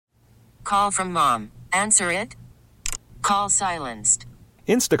call from mom. Answer it. Call silenced.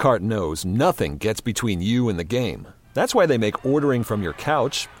 Instacart knows nothing gets between you and the game. That's why they make ordering from your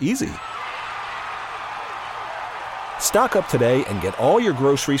couch easy. Stock up today and get all your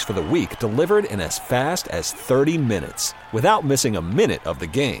groceries for the week delivered in as fast as 30 minutes without missing a minute of the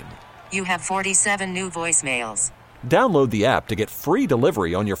game. You have 47 new voicemails. Download the app to get free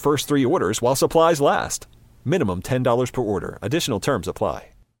delivery on your first 3 orders while supplies last. Minimum $10 per order. Additional terms apply.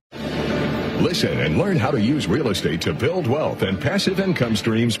 Listen and learn how to use real estate to build wealth and passive income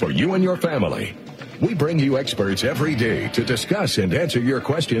streams for you and your family. We bring you experts every day to discuss and answer your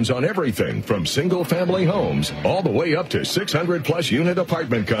questions on everything from single-family homes all the way up to 600-plus unit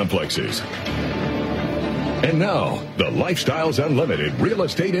apartment complexes. And now, the Lifestyles Unlimited Real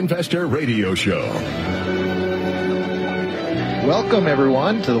Estate Investor Radio Show. Welcome,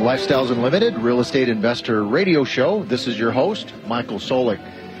 everyone, to the Lifestyles Unlimited Real Estate Investor Radio Show. This is your host, Michael Solik.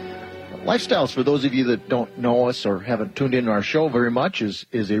 Lifestyles, for those of you that don't know us or haven't tuned into our show very much,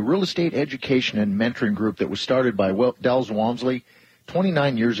 is a real estate education and mentoring group that was started by Del Walmsley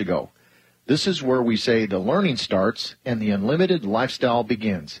 29 years ago. This is where we say the learning starts and the unlimited lifestyle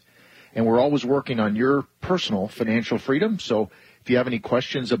begins. And we're always working on your personal financial freedom. So if you have any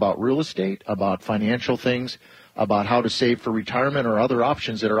questions about real estate, about financial things, about how to save for retirement or other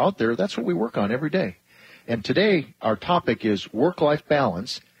options that are out there, that's what we work on every day. And today, our topic is work-life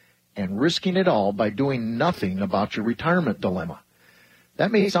balance and risking it all by doing nothing about your retirement dilemma.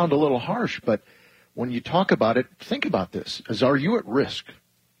 That may sound a little harsh, but when you talk about it, think about this. Are you at risk?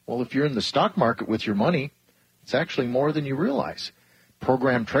 Well, if you're in the stock market with your money, it's actually more than you realize.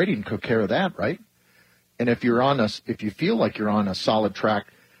 Program trading took care of that, right? And if you feel like you're on a solid track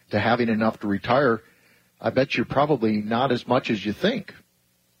to having enough to retire, I bet you're probably not as much as you think.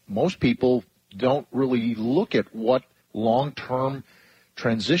 Most people don't really look at what long-term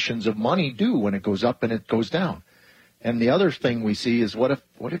transitions of money do when it goes up and it goes down. And the other thing we see is what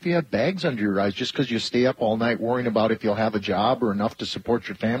if you have bags under your eyes just because you stay up all night worrying about if you'll have a job or enough to support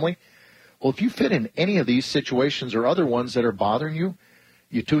your family? Well, if you fit in any of these situations or other ones that are bothering you,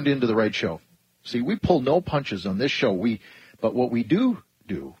 you tuned into the right show. See, we pull no punches on this show. But what we do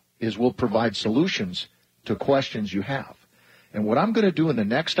is we'll provide solutions to questions you have. And what I'm going to do in the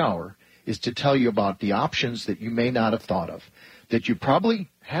next hour is to tell you about the options that you may not have thought of, that you probably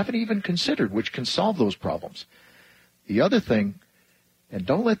haven't even considered, which can solve those problems. The other thing, and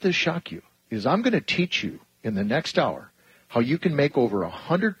don't let this shock you, is I'm going to teach you in the next hour how you can make over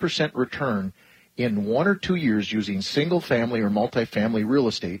 100% return in 1 or 2 years using single-family or multifamily real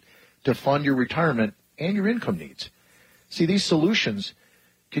estate to fund your retirement and your income needs. See, these solutions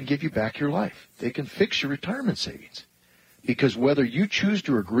can give you back your life. They can fix your retirement savings. Because whether you choose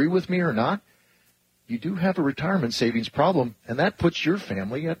to agree with me or not, you do have a retirement savings problem, and that puts your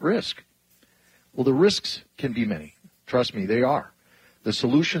family at risk. Well, the risks can be many. Trust me, they are. The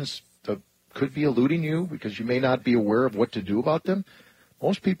solutions could be eluding you because you may not be aware of what to do about them.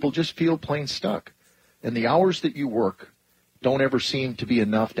 Most people just feel plain stuck. And the hours that you work don't ever seem to be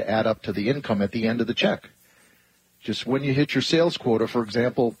enough to add up to the income at the end of the check. Just when you hit your sales quota, for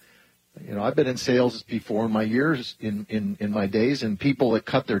example, I've been in sales before in my years, in my days, and people that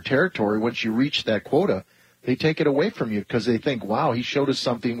cut their territory, once you reach that quota, they take it away from you because they think, wow, he showed us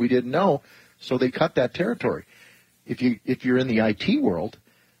something we didn't know, so they cut that territory. If you're in the IT world,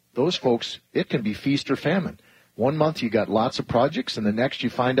 those folks, it can be feast or famine. 1 month you got lots of projects, and the next you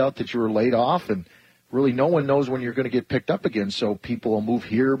find out that you were laid off, and really no one knows when you're going to get picked up again, so people will move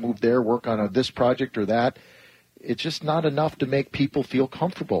here, move there, work on this project or that. It's just not enough to make people feel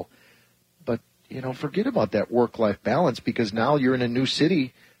comfortable. But, forget about that work-life balance because now you're in a new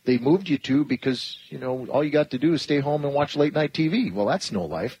city they moved you to because, all you got to do is stay home and watch late-night TV. Well, that's no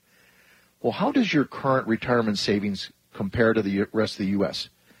life. Well, how does your current retirement savings compare to the rest of the U.S.?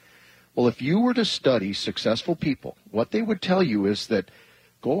 Well, if you were to study successful people, what they would tell you is that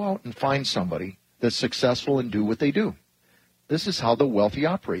go out and find somebody that's successful and do what they do. This is how the wealthy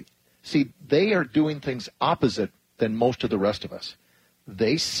operate. See, they are doing things opposite than most of the rest of us.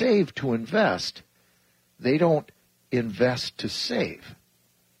 They save to invest. They don't invest to save.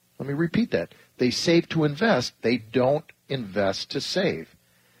 Let me repeat that. They save to invest. They don't invest to save.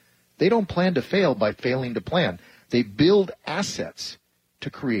 They don't plan to fail by failing to plan. They build assets to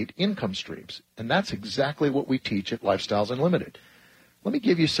create income streams. And that's exactly what we teach at Lifestyles Unlimited. Let me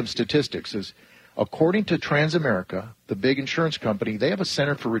give you some statistics. According to Transamerica, the big insurance company, they have a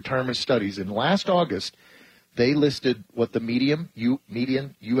Center for Retirement Studies. And last August, they listed what the median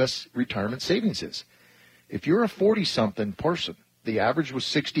U.S. retirement savings is. If you're a 40-something person, the average was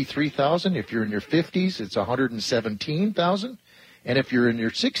 $63,000. If you're in your 50s, it's $117,000. And if you're in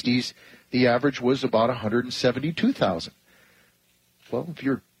your 60s, the average was about $172,000. Well, if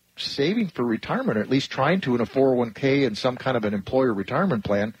you're saving for retirement, or at least trying to in a 401k and some kind of an employer retirement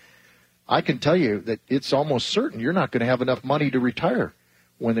plan, I can tell you that it's almost certain you're not going to have enough money to retire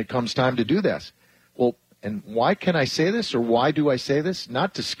when it comes time to do this. Well, and why can I say this, or why do I say this?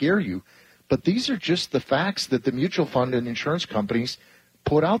 Not to scare you, but these are just the facts that the mutual fund and insurance companies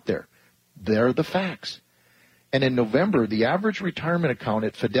put out there. They're the facts. And in November, the average retirement account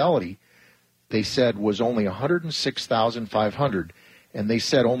at Fidelity, they said, was only $106,500, and they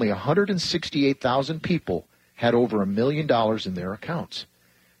said only 168,000 people had over $1 million in their accounts.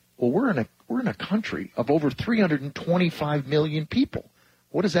 Well, we're in a country of over 325 million people.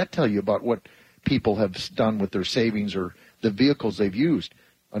 What does that tell you about what people have done with their savings or the vehicles they've used?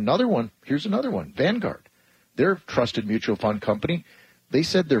 Here's another one, Vanguard. Their trusted mutual fund company, they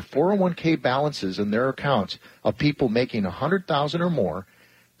said their 401k balances in their accounts of people making $100,000 or more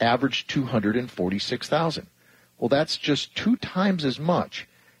averaged $246,000. Well, that's just 2 times as much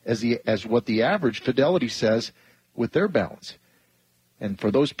as what the average Fidelity says with their balance. And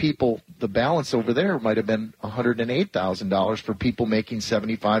for those people, the balance over there might have been $108,000 for people making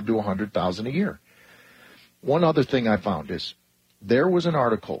 $75,000 to $100,000 a year. One other thing I found is there was an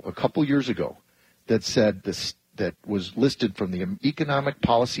article a couple years ago that said that was listed from the Economic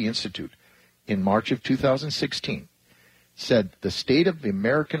Policy Institute in March of 2016, said the state of the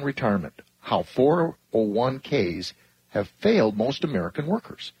American retirement, how 401ks have failed most American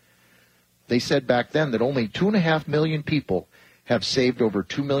workers. They said back then that only 2.5 million people have saved over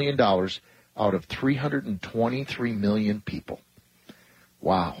 $2 million out of 323 million people.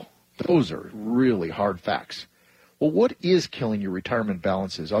 Wow, those are really hard facts. Well, what is killing your retirement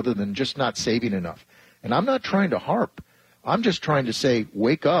balances other than just not saving enough? And I'm not trying to harp. I'm just trying to say,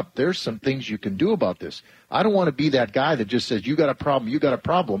 wake up. There's some things you can do about this. I don't want to be that guy that just says, you got a problem, you got a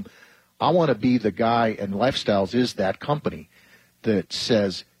problem. I want to be the guy, and Lifestyles is that company that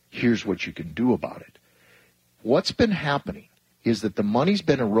says, here's what you can do about it. What's been happening is that the money's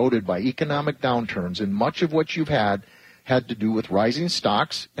been eroded by economic downturns, and much of what you've had to do with rising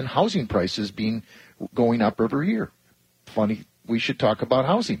stocks and housing prices going up every year. Funny, we should talk about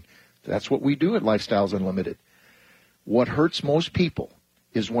housing. That's what we do at Lifestyles Unlimited. What hurts most people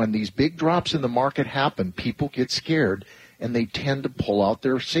is when these big drops in the market happen, people get scared, and they tend to pull out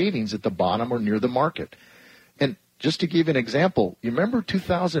their savings at the bottom or near the market. And just to give you an example, you remember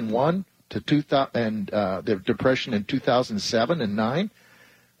 2001 to 2000 and the depression in 2007 and 9?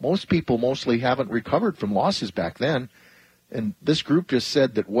 Most people mostly haven't recovered from losses back then. And this group just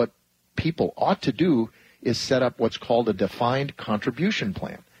said that what people ought to do is set up what's called a defined contribution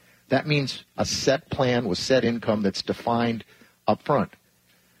plan. That means a set plan with set income that's defined up front.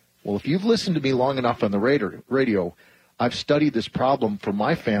 Well, if you've listened to me long enough on the radio, I've studied this problem for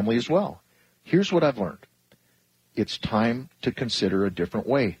my family as well. Here's what I've learned. It's time to consider a different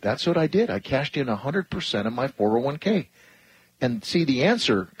way. That's what I did. I cashed in 100% of my 401k. And see, the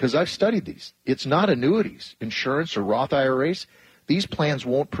answer, because I've studied these, it's not annuities, insurance, or Roth IRAs. These plans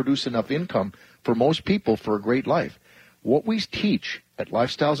won't produce enough income for most people for a great life. What we teach at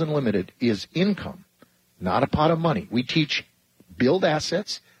Lifestyles Unlimited is income, not a pot of money. We teach build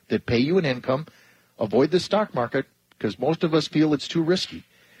assets that pay you an income, avoid the stock market, because most of us feel it's too risky.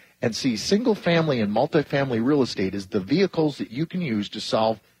 And see, single-family and multifamily real estate is the vehicles that you can use to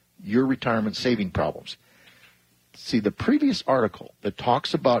solve your retirement saving problems. See, the previous article that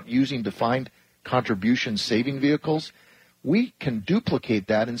talks about using defined contribution saving vehicles, we can duplicate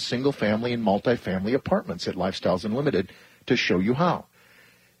that in single-family and multifamily apartments at Lifestyles Unlimited to show you how.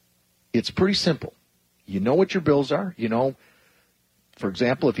 It's pretty simple. You know what your bills are. You know, for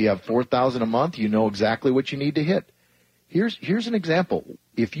example, if you have $4,000 a month, you know exactly what you need to hit. Here's an example.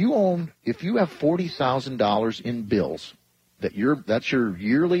 If you have $40,000 in bills, that's your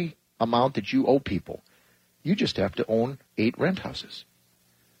yearly amount that you owe people, you just have to own 8 rent houses.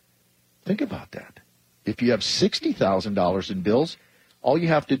 Think about that. If you have $60,000 in bills, all you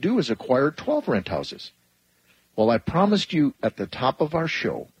have to do is acquire 12 rent houses. Well, I promised you at the top of our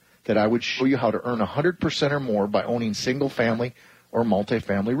show that I would show you how to earn 100% or more by owning single-family or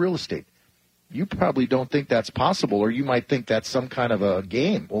multifamily real estate. You probably don't think that's possible, or you might think that's some kind of a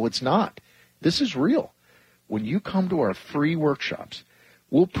game. Well, it's not. This is real. When you come to our free workshops,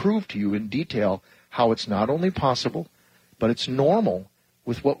 we'll prove to you in detail how it's not only possible, but it's normal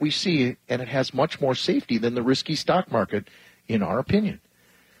with what we see, and it has much more safety than the risky stock market, in our opinion.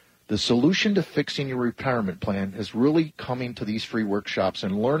 The solution to fixing your retirement plan is really coming to these free workshops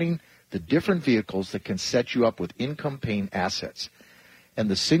and learning the different vehicles that can set you up with income-paying assets. And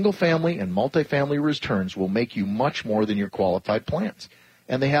the single-family and multifamily returns will make you much more than your qualified plans.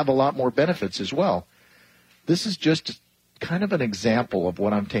 and they have a lot more benefits as well. This is just kind of an example of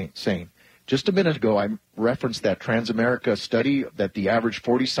what I'm saying. Just a minute ago, I referenced that Transamerica study that the average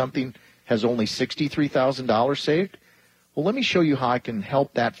 40-something has only $63,000 saved. Well, let me show you how I can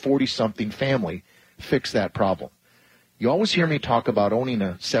help that 40-something family fix that problem. You always hear me talk about owning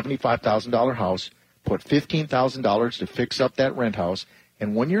a $75,000 house, put $15,000 to fix up that rent house,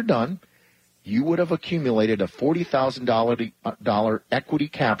 and when you're done, you would have accumulated a $40,000 equity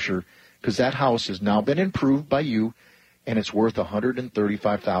capture because that house has now been improved by you, and it's worth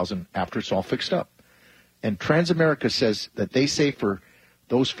 $135,000 after it's all fixed up. And Transamerica says that they say for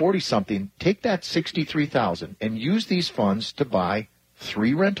those 40-something, take that $63,000 and use these funds to buy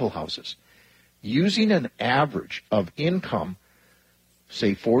 3 rental houses. Using an average of income,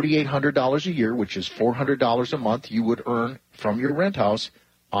 say $4,800 a year, which is $400 a month you would earn from your rent house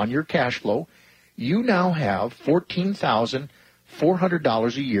on your cash flow, you now have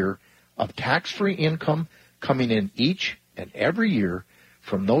 $14,400 a year of tax-free income coming in each and every year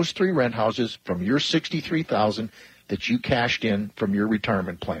from those 3 rent houses from your $63,000 that you cashed in from your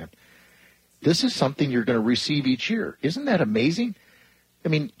retirement plan. This is something you're going to receive each year. Isn't that amazing? I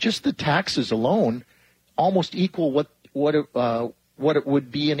mean, just the taxes alone almost equal what it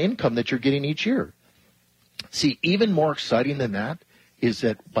would be in income that you're getting each year. See, even more exciting than that is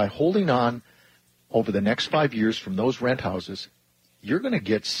that by holding on over the next 5 years from those rent houses, you're going to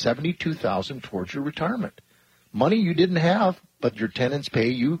get $72,000 towards your retirement. Money you didn't have, but your tenants pay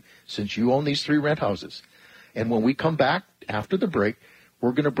you since you own these 3 rent houses. And when we come back after the break,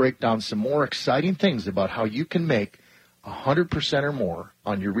 we're going to break down some more exciting things about how you can make 100% or more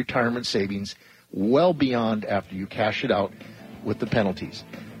on your retirement savings, well beyond after you cash it out with the penalties.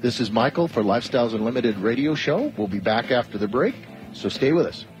 This is Michael for Lifestyles Unlimited radio show. We'll be back after the break, so stay with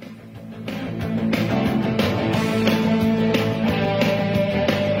us.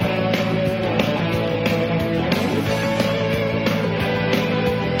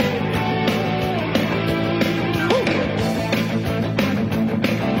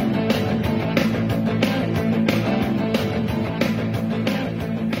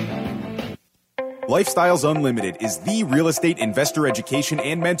 Lifestyles Unlimited is the real estate investor education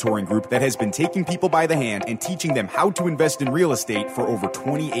and mentoring group that has been taking people by the hand and teaching them how to invest in real estate for over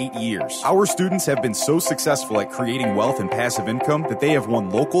 28 years. Our students have been so successful at creating wealth and passive income that they have won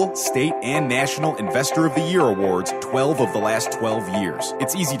local, state, and national Investor of the Year awards 12 of the last 12 years.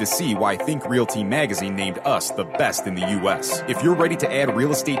 It's easy to see why Think Realty magazine named us the best in the U.S. If you're ready to add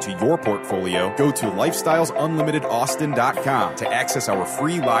real estate to your portfolio, go to lifestylesunlimitedaustin.com to access our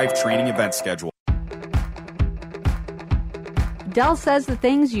free live training event schedule. Dell says the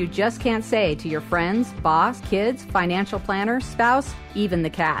things you just can't say to your friends, boss, kids, financial planner, spouse, even the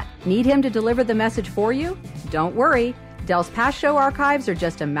cat. Need him to deliver the message for you? Don't worry. Dell's past show archives are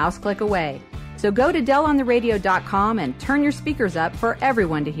just a mouse click away. So go to DellOnTheRadio.com and turn your speakers up for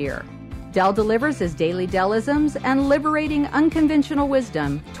everyone to hear. Dell delivers his daily Dellisms and liberating unconventional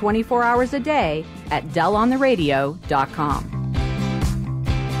wisdom 24 hours a day at DellOnTheRadio.com.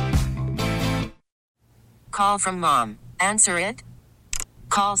 Call from mom. Answer it.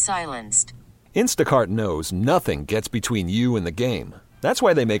 Call silenced. Instacart knows nothing gets between you and the game. That's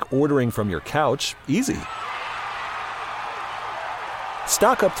why they make ordering from your couch easy.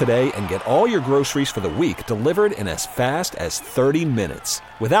 Stock up today and get all your groceries for the week delivered in as fast as 30 minutes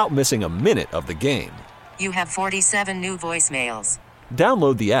without missing a minute of the game. You have 47 new voicemails.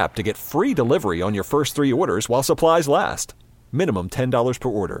 Download the app to get free delivery on your first 3 orders while supplies last. Minimum $10 per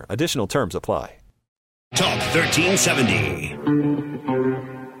order. Additional terms apply. Talk 1370.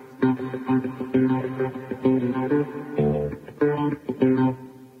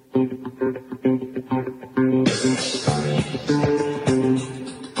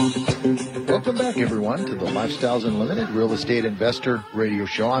 Welcome back, everyone, to the Lifestyles Unlimited Real Estate Investor Radio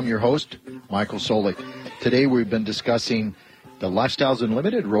Show. I'm your host, Michael Solik. Today we've been discussing the Lifestyles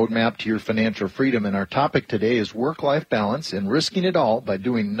Unlimited Roadmap to Your Financial Freedom, and our topic today is work-life balance and risking it all by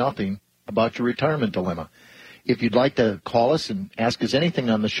doing nothing about your retirement dilemma. If you'd like to call us and ask us anything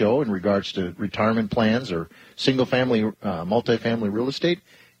on the show in regards to retirement plans or single-family, multifamily real estate,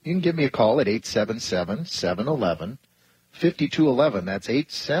 you can give me a call at 877-711-5211. That's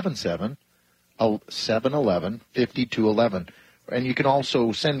 877-711-5211. And you can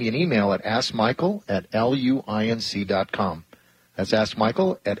also send me an email at askmichael@luinc.com. That's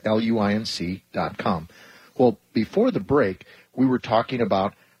askmichael@luinc.com. Well, before the break, we were talking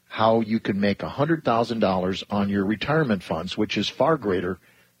about how you can make $100,000 on your retirement funds, which is far greater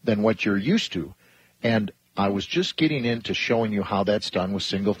than what you're used to. And I was just getting into showing you how that's done with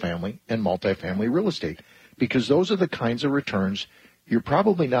single-family and multifamily real estate, because those are the kinds of returns you're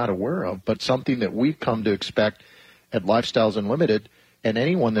probably not aware of, but something that we've come to expect at Lifestyles Unlimited and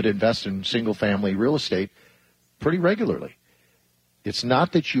anyone that invests in single-family real estate pretty regularly. It's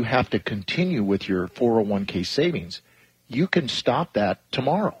not that you have to continue with your 401k savings. You can stop that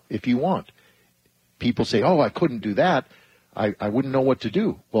tomorrow if you want. People say, oh, I couldn't do that. I wouldn't know what to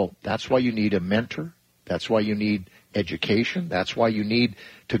do. Well, that's why you need a mentor. That's why you need education. That's why you need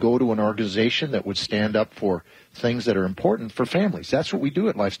to go to an organization that would stand up for things that are important for families. That's what we do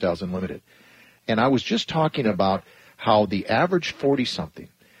at Lifestyles Unlimited. And I was just talking about how the average 40-something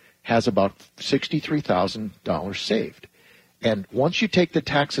has about $63,000 saved. And once you take the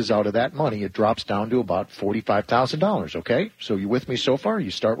taxes out of that money, it drops down to about $45,000, okay? So you with me so far?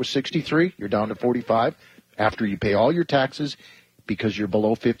 You start with 63, you're down to 45 after you pay all your taxes because you're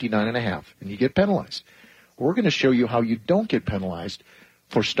below 59.5, and you get penalized. We're going to show you how you don't get penalized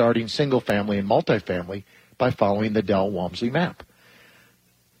for starting single-family and multifamily by following the Del Walmsley map.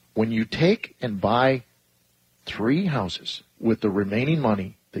 When you take and buy 3 houses with the remaining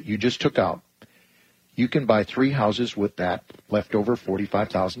money that you just took out, you can buy 3 houses with that leftover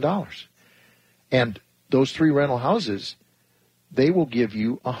 $45,000. And those 3 rental houses, they will give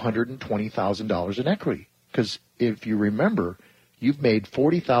you $120,000 in equity. Because if you remember, you've made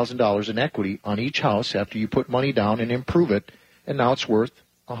 $40,000 in equity on each house after you put money down and improve it, and now it's worth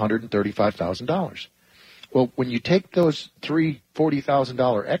 $135,000. Well, when you take those 3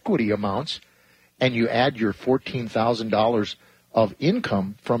 $40,000 equity amounts and you add your $14,000 of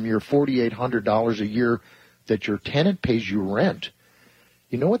income from your $4,800 a year that your tenant pays you rent,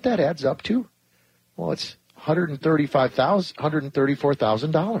 you know what that adds up to? Well, it's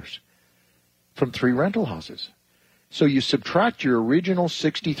 $134,000 from 3 rental houses. So you subtract your original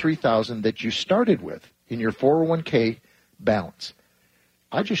 $63,000 that you started with in your 401k balance.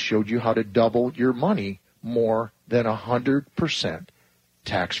 I just showed you how to double your money more than 100%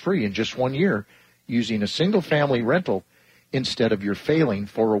 tax-free in just 1 year using a single-family rental instead of your failing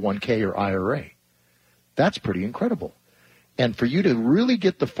 401k or IRA. That's pretty incredible. And for you to really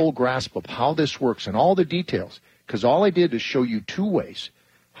get the full grasp of how this works and all the details, because all I did is show you 2 ways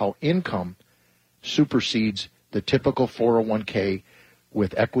how income supersedes the typical 401k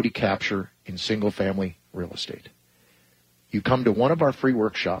with equity capture in single-family real estate. You come to one of our free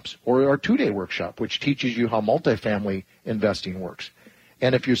workshops or our 2-day workshop, which teaches you how multifamily investing works.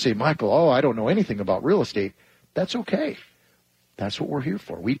 And if you say, Michael, I don't know anything about real estate, that's okay. That's what we're here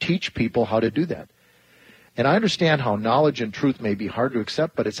for. We teach people how to do that. And I understand how knowledge and truth may be hard to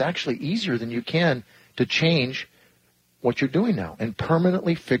accept, but it's actually easier than you can to change what you're doing now and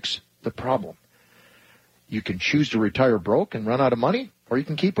permanently fix the problem. You can choose to retire broke and run out of money, or you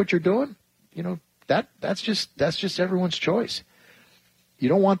can keep what you're doing. You know, that's just everyone's choice. You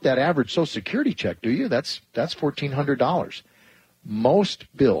don't want that average Social Security check, do you? That's $1,400. Most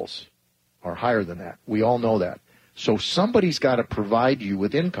bills are higher than that. We all know that. So somebody's got to provide you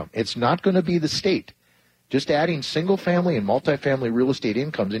with income. It's not going to be the state. Just adding single-family and multifamily real estate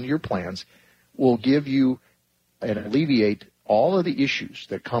incomes into your plans will give you and alleviate all of the issues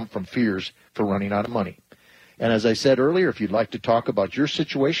that come from fears for running out of money. And as I said earlier, if you'd like to talk about your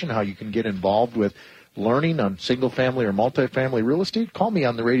situation, how you can get involved with learning on single-family or multifamily real estate, call me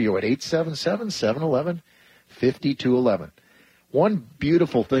on the radio at 877-711-5211. One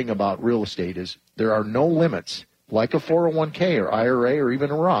beautiful thing about real estate is there are no limits, like a 401k or IRA or even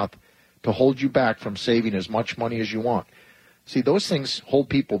a Roth, to hold you back from saving as much money as you want. See, those things hold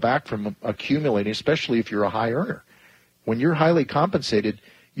people back from accumulating, especially if you're a high earner. When you're highly compensated,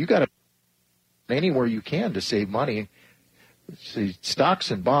 you got to anywhere you can to save money. See, stocks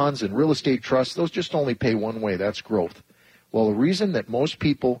and bonds and real estate trusts, those just only pay one way. That's growth. Well, the reason that most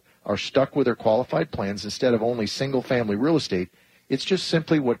people are stuck with their qualified plans instead of only single-family real estate, it's just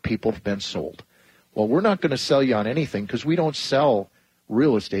simply what people have been sold. Well, we're not going to sell you on anything because we don't sell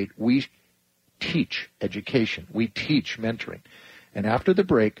real estate. We teach education. We teach mentoring. And after the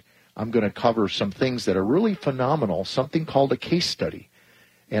break, I'm going to cover some things that are really phenomenal, something called a case study,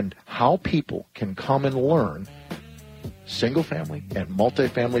 and how people can come and learn single-family and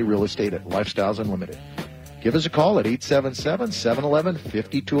multifamily real estate at Lifestyles Unlimited. Give us a call at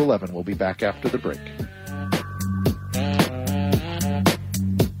 877-711-5211. We'll be back after the break.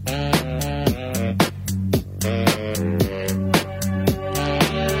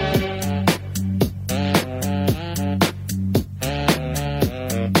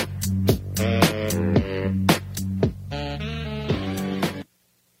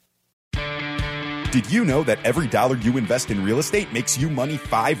 Did you know that every dollar you invest in real estate makes you money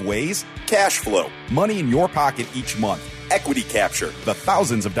 5 ways? Cash flow, money in your pocket each month. Equity Capture, the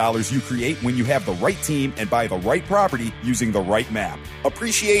thousands of dollars you create when you have the right team and buy the right property using the right map.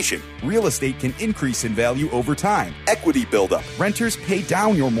 Appreciation, real estate can increase in value over time. Equity buildup, renters pay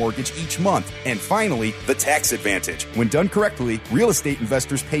down your mortgage each month. And finally, the tax advantage. When done correctly, real estate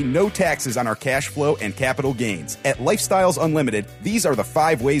investors pay no taxes on our cash flow and capital gains. At Lifestyles Unlimited, these are the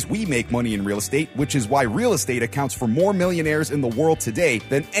 5 ways we make money in real estate, which is why real estate accounts for more millionaires in the world today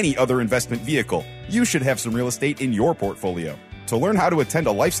than any other investment vehicle. You should have some real estate in your portfolio. To learn how to attend a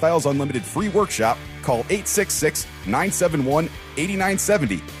Lifestyles Unlimited free workshop, call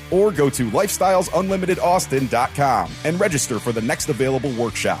 866-971-8970 or go to lifestylesunlimitedaustin.com and register for the next available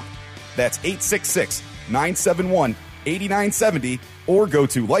workshop. That's 866-971-8970 or go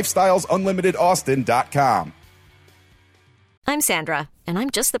to lifestylesunlimitedaustin.com. I'm Sandra, and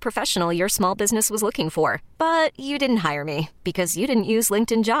I'm just the professional your small business was looking for. But you didn't hire me because you didn't use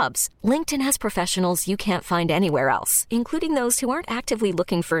LinkedIn Jobs. LinkedIn has professionals you can't find anywhere else, including those who aren't actively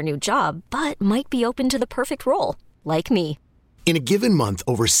looking for a new job, but might be open to the perfect role, like me. In a given month,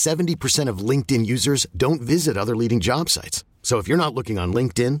 over 70% of LinkedIn users don't visit other leading job sites. So if you're not looking on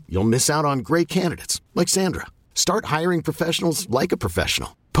LinkedIn, you'll miss out on great candidates, like Sandra. Start hiring professionals like a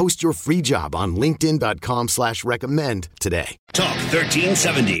professional. Post your free job on linkedin.com/recommend today. Talk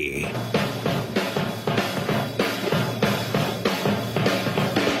 1370.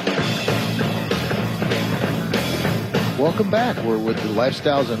 Welcome back. We're with the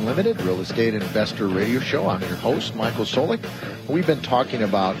Lifestyles Unlimited Real Estate Investor Radio Show. I'm your host, Michael Solik. We've been talking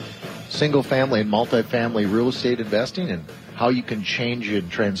about single-family and multifamily real estate investing and how you can change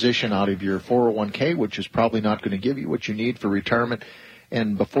and transition out of your 401k, which is probably not going to give you what you need for retirement.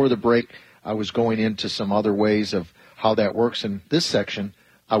 And before the break, I was going into some other ways of how that works. In this section,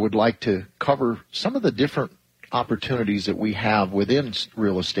 I would like to cover some of the different opportunities that we have within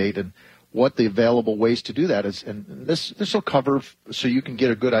real estate and what the available ways to do that is. And this will cover so you can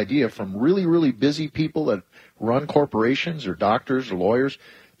get a good idea from really, really busy people that run corporations or doctors or lawyers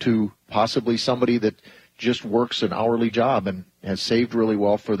to possibly somebody that just works an hourly job and has saved really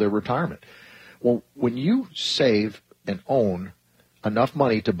well for their retirement. Well, when you save and own enough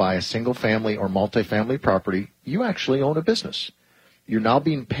money to buy a single-family or multifamily property, you actually own a business. You're now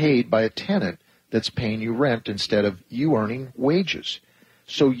being paid by a tenant that's paying you rent instead of you earning wages.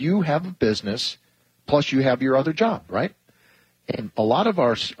 So you have a business, plus you have your other job, right? And a lot of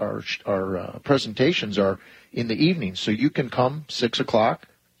our presentations are in the evening, so you can come 6 o'clock,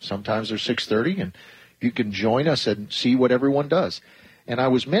 sometimes they're 6:30, and you can join us and see what everyone does. And I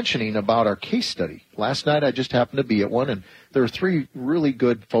was mentioning about our case study. Last night I just happened to be at one, and there are 3 really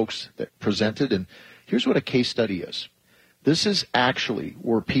good folks that presented, and here's what a case study is. This is actually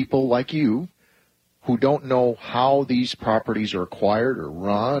where people like you who don't know how these properties are acquired or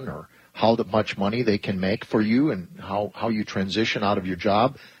run or how much money they can make for you and how you transition out of your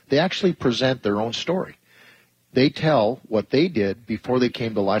job, they actually present their own story. They tell what they did before they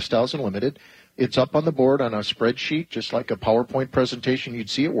came to Lifestyles Unlimited. It's up on the board on a spreadsheet, just like a PowerPoint presentation you'd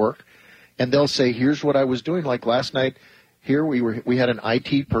see at work. And they'll say, here's what I was doing. Like last night here, we had an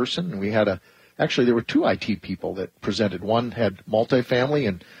IT person. And actually there were 2 IT people that presented. One had multifamily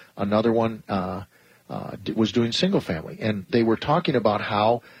and another one was doing single family. And they were talking about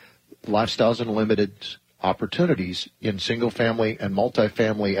how Lifestyles Unlimited's opportunities in single family and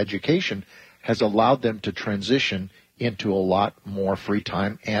multifamily education has allowed them to transition into a lot more free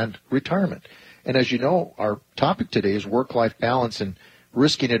time and retirement. And as you know, our topic today is work-life balance and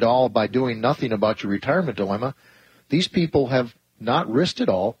risking it all by doing nothing about your retirement dilemma. These people have not risked it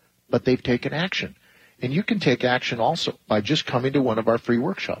all, but they've taken action. And you can take action also by just coming to one of our free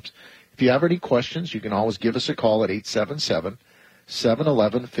workshops. If you have any questions, you can always give us a call at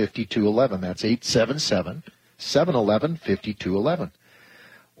 877-711-5211. That's 877-711-5211.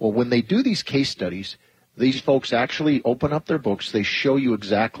 Well, when they do these case studies, these folks actually open up their books. They show you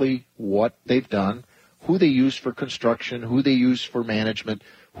exactly what they've done, who they used for construction, who they used for management,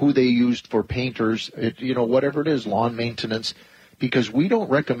 who they used for painters, whatever it is, lawn maintenance, because we don't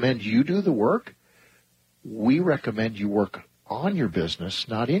recommend you do the work. We recommend you work on your business,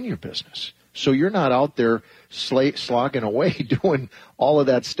 not in your business. So you're not out there slogging away doing all of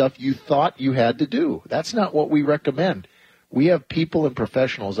that stuff you thought you had to do. That's not what we recommend. We have people and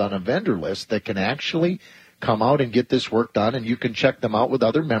professionals on a vendor list that can actually come out and get this work done, and you can check them out with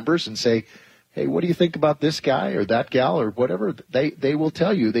other members and say, hey, what do you think about this guy or that gal or whatever? They will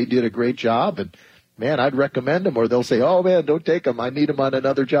tell you they did a great job, and, man, I'd recommend them. Or they'll say, oh, man, don't take them. I need them on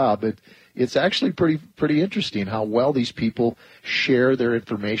another job. It's actually pretty interesting how well these people share their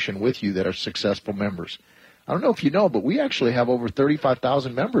information with you that are successful members. I don't know if you know, but we actually have over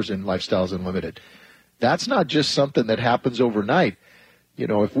 35,000 members in Lifestyles Unlimited. that's not just something that happens overnight. You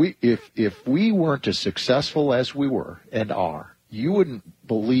know, if we weren't as successful as we were and are, you wouldn't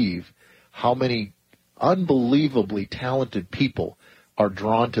believe how many unbelievably talented people are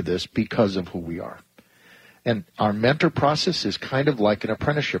drawn to this because of who we are. And our mentor process is kind of like an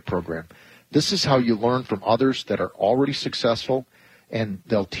apprenticeship program. This is how you learn from others that are already successful, and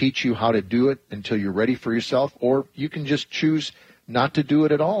they'll teach you how to do it until you're ready for yourself, or you can just choose not to do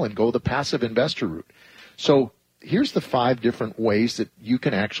it at all and go the passive investor route. So here's the 5 different ways that you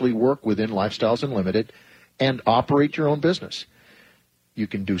can actually work within Lifestyles Unlimited and operate your own business. You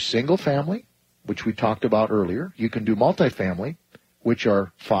can do single family, which we talked about earlier. You can do multifamily, which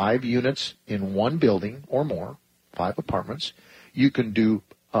are 5 units in one building or more, 5 apartments. You can do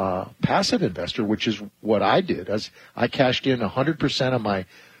passive investor, which is what I did. As I cashed in 100% of my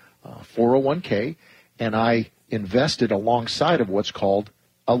 401k, and I invested alongside of what's called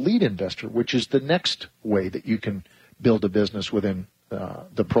a lead investor, which is the next way that you can build a business within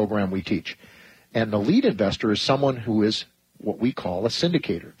the program we teach. And the lead investor is someone who is what we call a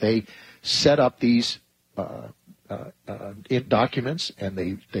syndicator. They set up these documents,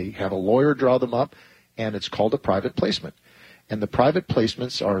 and they have a lawyer draw them up, and it's called a private placement. And the private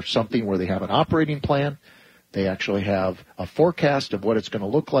placements are something where they have an operating plan. They actually have a forecast of what it's going to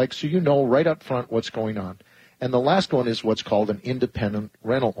look like, so you know right up front what's going on. And the last one is what's called an independent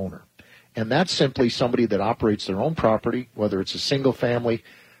rental owner. And that's simply somebody that operates their own property, whether it's a single family,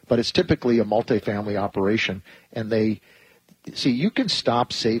 but it's typically a multifamily operation. And you can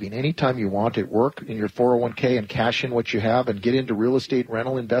stop saving anytime you want at work in your 401k and cash in what you have and get into real estate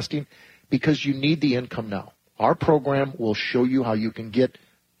rental investing because you need the income now. Our program will show you how you can get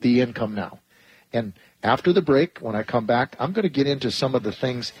the income now. And after the break, when I come back, I'm going to get into some of the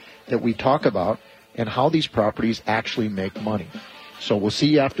things that we talk about and how these properties actually make money. So we'll see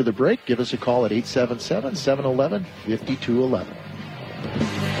you after the break. Give us a call at 877-711-5211.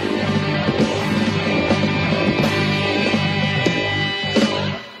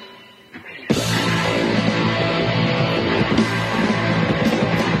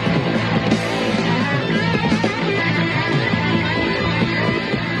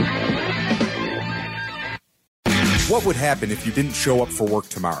 What would happen if you didn't show up for work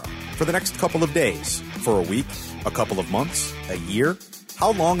tomorrow? For the next couple of days? For a week? A couple of months? A year?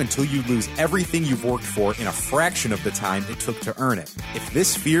 How long until you lose everything you've worked for in a fraction of the time it took to earn it? If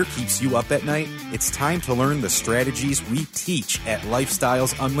this fear keeps you up at night, it's time to learn the strategies we teach at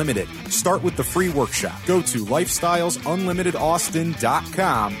Lifestyles Unlimited. Start with the free workshop. Go to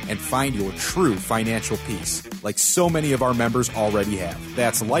lifestylesunlimitedaustin.com and find your true financial peace, like so many of our members already have.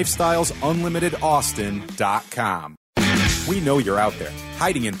 That's lifestylesunlimitedaustin.com. We know you're out there,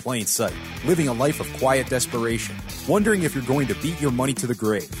 hiding in plain sight, living a life of quiet desperation, wondering if you're going to beat your money to the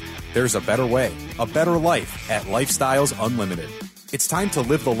grave. There's a better way, a better life at Lifestyles Unlimited. It's time to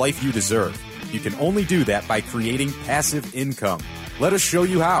live the life you deserve. You can only do that by creating passive income. Let us show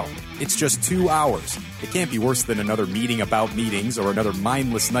you how. It's just 2 hours. It can't be worse than another meeting about meetings or another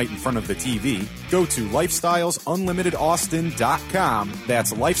mindless night in front of the TV. Go to lifestylesunlimitedaustin.com.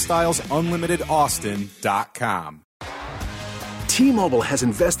 That's lifestylesunlimitedaustin.com. T-Mobile has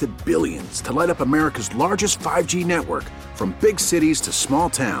invested billions to light up America's largest 5G network, from big cities to small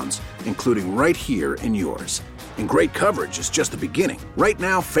towns, including right here in yours. And great coverage is just the beginning. Right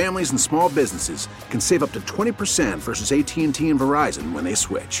now, families and small businesses can save up to 20% versus AT&T and Verizon when they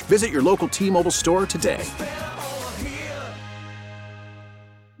switch. Visit your local T-Mobile store today.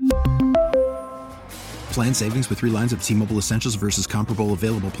 Plan savings with 3 lines of T-Mobile Essentials versus comparable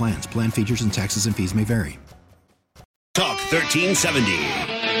available plans. Plan features and taxes and fees may vary. Talk 1370.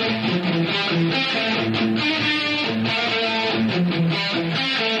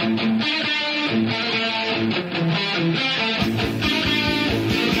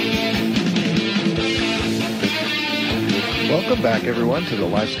 Welcome back, everyone, to the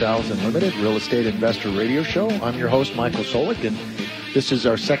Lifestyles Unlimited Real Estate Investor Radio Show. I'm your host, Michael Solik, and this is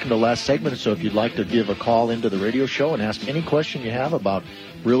our second to last segment. So if you'd like to give a call into the radio show and ask any question you have about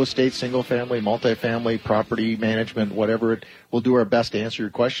real estate, single family, multifamily, property management, whatever, we'll do our best to answer your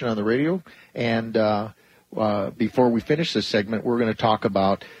question on the radio. And before we finish this segment, we're going to talk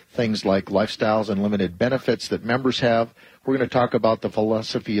about things like Lifestyles Unlimited benefits that members have. We're going to talk about the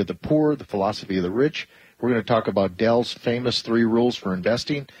philosophy of the poor, the philosophy of the rich. We're going to talk about Dell's famous 3 rules for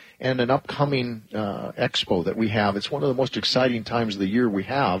investing and an upcoming expo that we have. It's one of the most exciting times of the year we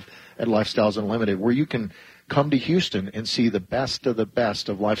have at Lifestyles Unlimited, where you can come to Houston and see the best of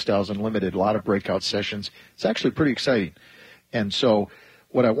Lifestyles Unlimited, a lot of breakout sessions. It's actually pretty exciting. And so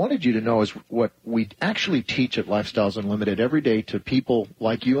what I wanted you to know is what we actually teach at Lifestyles Unlimited every day to people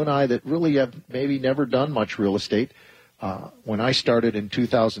like you and I that really have maybe never done much real estate. When I started in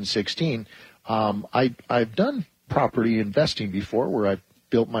 2016, I've done property investing before where I've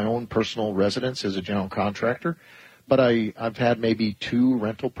built my own personal residence as a general contractor, but I've had maybe 2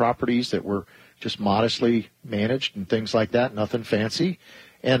 rental properties that were just modestly managed and things like that, nothing fancy.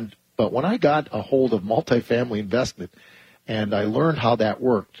 But when I got a hold of multifamily investment and I learned how that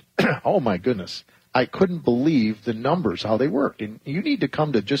worked, oh my goodness, I couldn't believe the numbers, how they worked. And you need to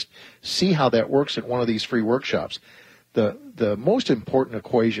come to just see how that works at one of these free workshops. The most important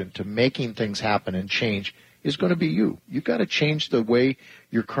equation to making things happen and change is going to be you. You've got to change the way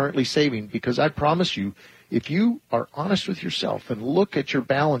you're currently saving, because I promise you, if you are honest with yourself and look at your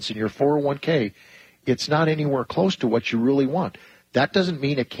balance in your 401k, it's not anywhere close to what you really want. That doesn't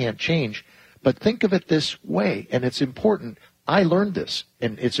mean it can't change, but think of it this way, and it's important. I learned this,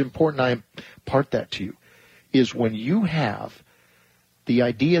 and it's important I impart that to you, is when you have the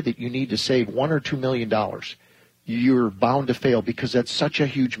idea that you need to save $1 or $2 million, you're bound to fail because that's such a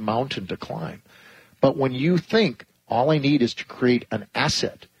huge mountain to climb. But when you think, all I need is to create an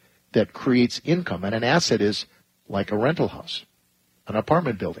asset that creates income, and an asset is like a rental house, an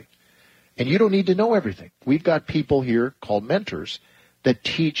apartment building. And you don't need to know everything. We've got people here called mentors that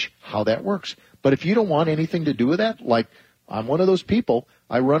teach how that works. But if you don't want anything to do with that, like I'm one of those people,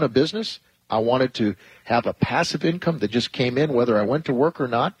 I run a business, I wanted to have a passive income that just came in whether I went to work or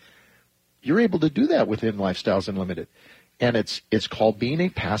not, you're able to do that within Lifestyles Unlimited. And it's called being a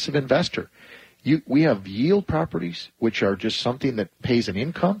passive investor. We have yield properties, which are just something that pays an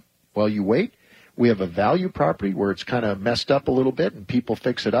income while you wait. We have a value property where it's kind of messed up a little bit and people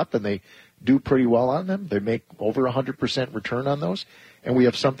fix it up and they do pretty well on them. They make over 100% return on those. And we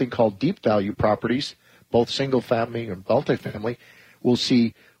have something called deep value properties, both single family and multifamily. We'll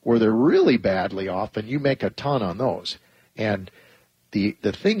see where they're really badly off and you make a ton on those. And the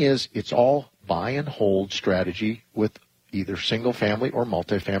thing is, it's all buy and hold strategy with either single family or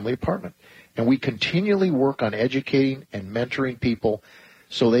multifamily apartment. And we continually work on educating and mentoring people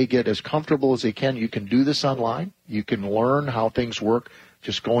so they get as comfortable as they can. You can do this online. You can learn how things work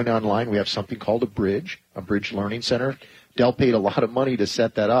just going online. We have something called a Bridge Learning Center. Dell paid a lot of money to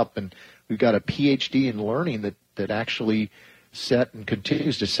set that up, and we've got a PhD in learning that actually set and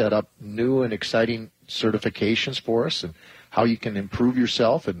continues to set up new and exciting certifications for us and how you can improve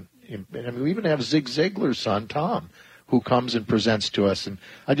yourself. And we even have Zig Ziglar's son, Tom, who comes and presents to us. And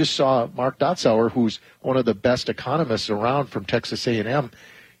I just saw Mark Dotzauer, who's one of the best economists around from Texas A&M.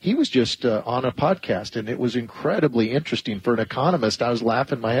 He was just on a podcast, and it was incredibly interesting for an economist. I was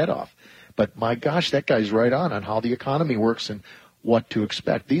laughing my head off. But my gosh, that guy's right on how the economy works and what to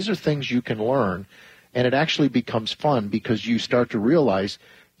expect. These are things you can learn, and it actually becomes fun because you start to realize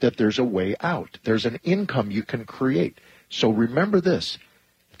that there's a way out. There's an income you can create. So remember this.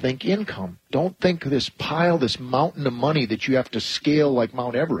 Think income. Don't think this pile, this mountain of money that you have to scale like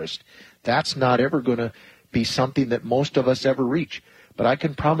Mount Everest. That's not ever going to be something that most of us ever reach. But I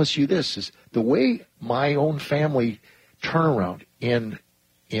can promise you this, is the way my own family turnaround in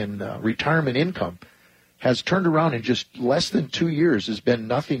retirement income has turned around in just less than 2 years has been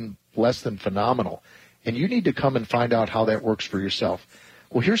nothing less than phenomenal. And you need to come and find out how that works for yourself.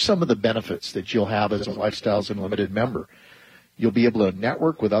 Well, here's some of the benefits that you'll have as a Lifestyles Unlimited member. You'll be able to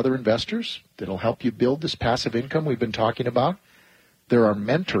network with other investors that'll help you build this passive income we've been talking about. There are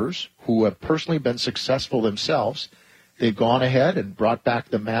mentors who have personally been successful themselves. They've gone ahead and brought back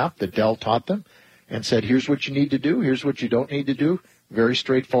the map that Dell taught them and said, here's what you need to do, here's what you don't need to do. Very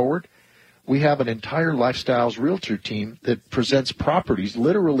straightforward. We have an entire Lifestyles Realtor team that presents properties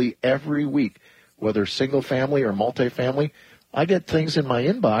literally every week, whether single family or multifamily. I get things in my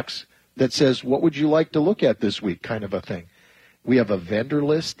inbox that says, what would you like to look at this week, kind of a thing. We have a vendor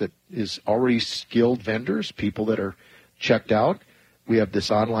list that is already skilled vendors, people that are checked out. We have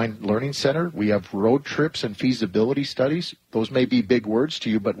this online learning center. We have road trips and feasibility studies. Those may be big words to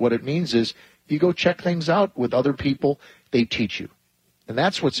you, but what it means is you go check things out with other people. They teach you. And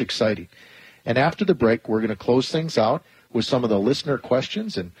that's what's exciting. And after the break, we're going to close things out with some of the listener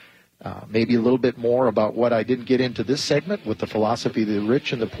questions and maybe a little bit more about what I didn't get into this segment with the philosophy of the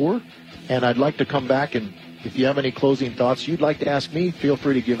rich and the poor. And I'd like to come back, and if you have any closing thoughts you'd like to ask me, feel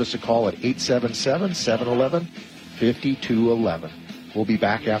free to give us a call at 877-711-5211. We'll be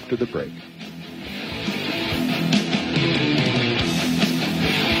back after the break.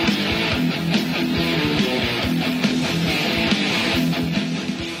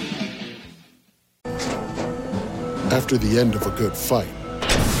 After the end of a good fight,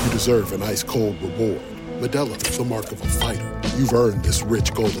 you deserve an ice-cold reward. Medalla is the mark of a fighter. you've earned this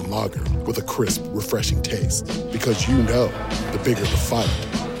rich golden lager with a crisp, refreshing taste. Because you know, the bigger the fight,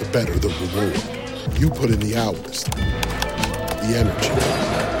 the better the reward. You put in the hours, the energy,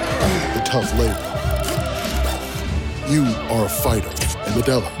 the tough labor. You are a fighter, and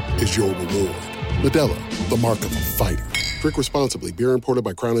Modelo is your reward. Modelo, the mark of a fighter. Drink responsibly. Beer imported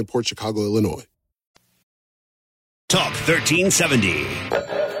by Crown Imports, Chicago, Illinois. Talk 1370.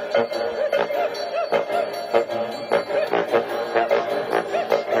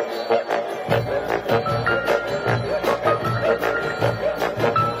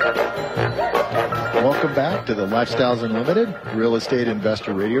 Welcome back to the Lifestyles Unlimited Real Estate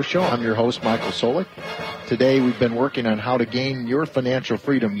Investor Radio Show. I'm your host, Michael Solik. Today we've been working on how to gain your financial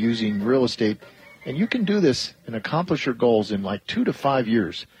freedom using real estate, and you can do this and accomplish your goals in like 2 to 5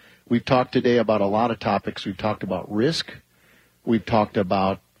 years. We've talked today about a lot of topics. We've talked about risk. We've talked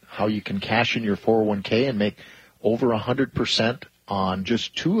about how you can cash in your 401k and make over 100% on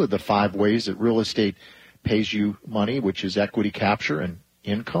just 2 of the 5 ways that real estate pays you money, which is equity capture and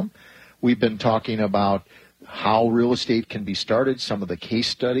income. We've been talking about how real estate can be started, some of the case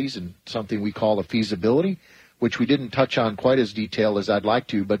studies, and something we call a feasibility, which we didn't touch on quite as detailed as I'd like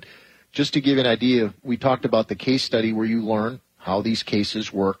to. But just to give you an idea, we talked about the case study where you learn how these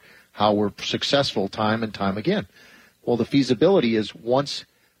cases work, how we're successful time and time again. Well, the feasibility is once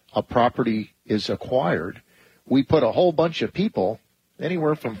a property is acquired, we put a whole bunch of people,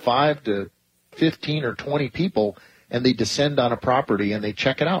 anywhere from 5 to 15 or 20 people, and they descend on a property and they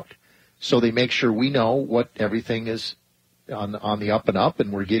check it out. So they make sure we know what everything is on the up and up,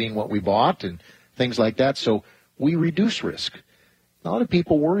 and we're getting what we bought and things like that. So we reduce risk. A lot of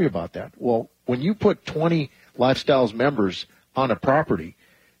people worry about that. Well, when you put 20 Lifestyles members on a property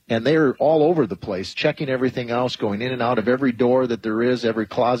and they're all over the place, checking everything else, going in and out of every door that there is, every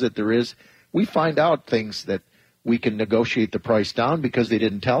closet there is, we find out things that we can negotiate the price down because they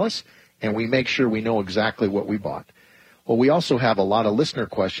didn't tell us, and we make sure we know exactly what we bought. Well, we also have a lot of listener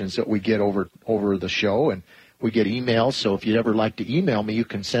questions that we get over the show, and we get emails. So if you'd ever like to email me, you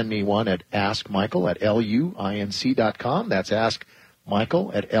can send me one at askmichael@luinc.com. That's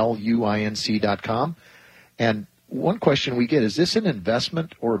askmichael@luinc.com. And one question we get, is this an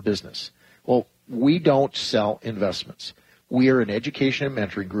investment or a business? Well, we don't sell investments. We are an education and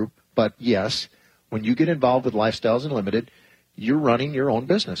mentoring group, but yes, when you get involved with Lifestyles Unlimited, you're running your own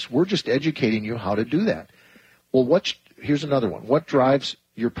business. We're just educating you how to do that. Well, here's another one. What drives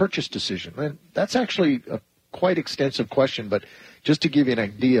your purchase decision? And that's actually a quite extensive question, but just to give you an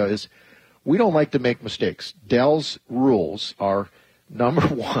idea is we don't like to make mistakes. Dell's rules are, number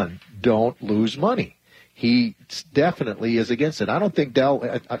one, don't lose money. He definitely is against it. I don't think Dell,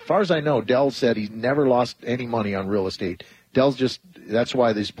 as far as I know, Dell said he's never lost any money on real estate. That's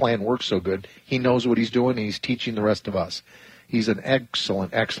why this plan works so good. He knows what he's doing, and he's teaching the rest of us. He's an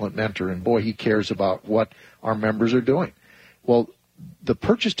excellent, excellent mentor, and boy, he cares about what our members are doing. Well, the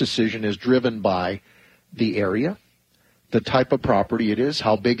purchase decision is driven by the area, the type of property it is,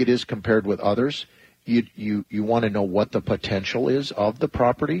 how big it is compared with others. You want to know what the potential is of the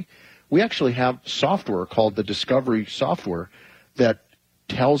property. We actually have software called the Discovery software that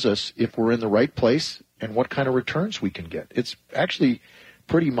tells us if we're in the right place and what kind of returns we can get. It's actually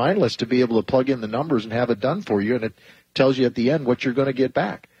pretty mindless to be able to plug in the numbers and have it done for you, and it tells you at the end what you're going to get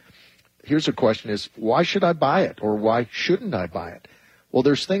back. Here's a question is, why should I buy it, or why shouldn't I buy it? Well,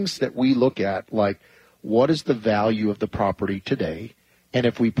 there's things that we look at, like what is the value of the property today, and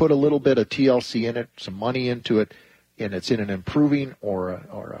if we put a little bit of TLC in it, some money into it, and it's in an improving or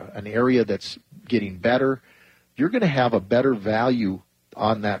an area that's getting better, you're going to have a better value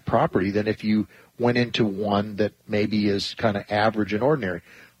on that property than if you went into one that maybe is kind of average and ordinary.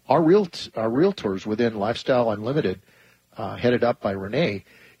 Our realtors within Lifestyle Unlimited, headed up by Renee,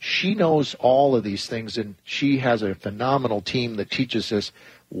 she knows all of these things, and she has a phenomenal team that teaches us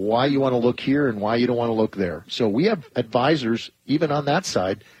why you want to look here and why you don't want to look there. So we have advisors even on that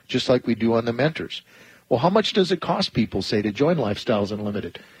side, just like we do on the mentors. Well, how much does it cost people, say, to join Lifestyles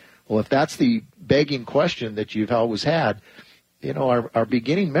Unlimited? Well, if that's the begging question that you've always had, you know, our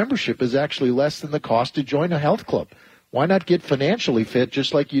beginning membership is actually less than the cost to join a health club. Why not get financially fit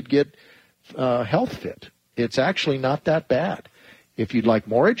just like you'd get health fit? It's actually not that bad. If you'd like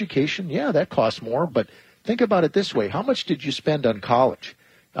more education, yeah, that costs more, but think about it this way. How much did you spend on college?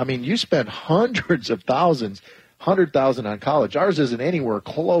 I mean, you spent hundreds of thousands, 100,000 on college. Ours isn't anywhere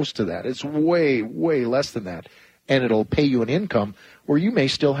close to that. It's way, way less than that. And it'll pay you an income where you may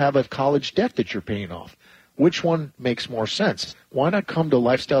still have a college debt that you're paying off. Which one makes more sense? Why not come to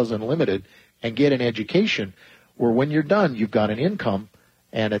Lifestyles Unlimited and get an education where when you're done, you've got an income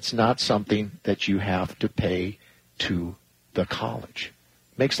and it's not something that you have to pay to the college.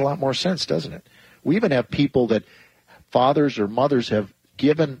 Makes a lot more sense, doesn't it? We even have people that fathers or mothers have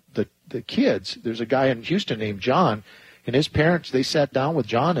given the kids. There's a guy in Houston named John, and his parents, they sat down with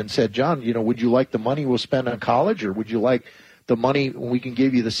John and said, John, would you like the money we'll spend on college, or would you like the money when we can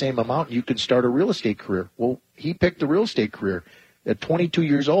give you the same amount and you can start a real estate career? Well, he picked the real estate career. At 22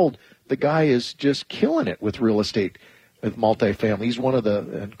 years old, the guy is just killing it with real estate, with multifamily. He's one of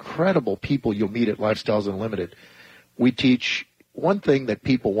the incredible people you'll meet at Lifestyles Unlimited. We teach. One thing that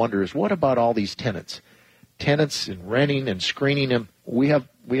people wonder is, what about all these tenants? Tenants and renting and screening them. We have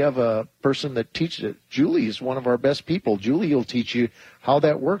a person that teaches it. Julie is one of our best people. Julie will teach you how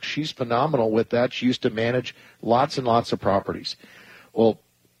that works. She's phenomenal with that. She used to manage lots and lots of properties. Well,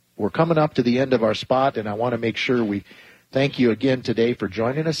 we're coming up to the end of our spot, and I want to make sure we thank you again today for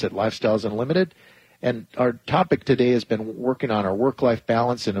joining us at Lifestyles Unlimited. And our topic today has been working on our work-life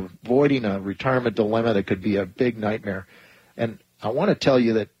balance and avoiding a retirement dilemma that could be a big nightmare. And I want to tell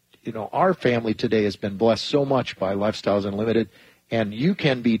you that, our family today has been blessed so much by Lifestyles Unlimited, and you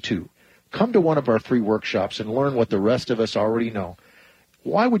can be too. Come to one of our free workshops and learn what the rest of us already know.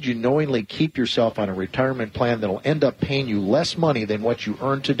 Why would you knowingly keep yourself on a retirement plan that will end up paying you less money than what you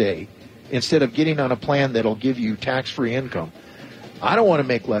earn today, instead of getting on a plan that will give you tax-free income? I don't want to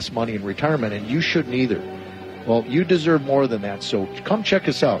make less money in retirement, and you shouldn't either. Well, you deserve more than that, so come check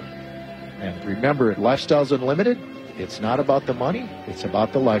us out. And remember, at Lifestyles Unlimited, it's not about the money, it's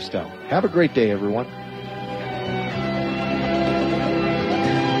about the lifestyle. Have a great day, everyone.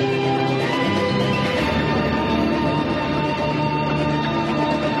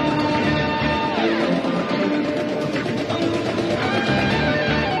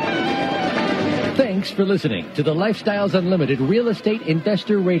 Thanks for listening to the Lifestyles Unlimited Real Estate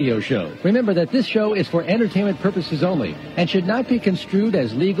Investor Radio Show. Remember that this show is for entertainment purposes only and should not be construed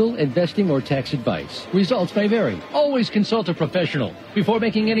as legal, investing, or tax advice. Results may vary. Always consult a professional before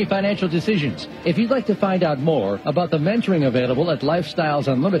making any financial decisions. If you'd like to find out more about the mentoring available at Lifestyles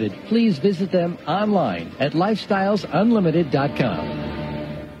Unlimited, please visit them online at lifestylesunlimited.com.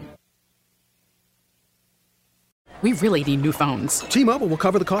 We really need new phones. T-Mobile will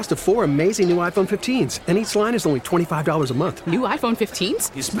cover the cost of 4 amazing new iPhone 15s, and each line is only $25 a month. New iPhone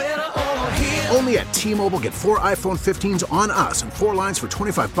 15s? It's better over here. Only at T-Mobile, get 4 iPhone 15s on us and 4 lines for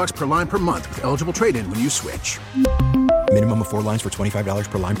 $25 per line per month with eligible trade-in when you switch. Minimum of 4 lines for $25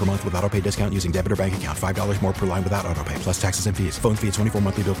 per line per month with autopay discount using debit or bank account. $5 more per line without autopay, plus taxes and fees. Phone fee at 24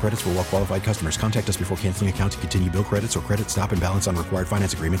 monthly bill credits for well-qualified customers. Contact us before canceling account to continue bill credits or credit stop and balance on required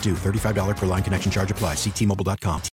finance agreement due. $35 per line connection charge applies. See T-Mobile.com.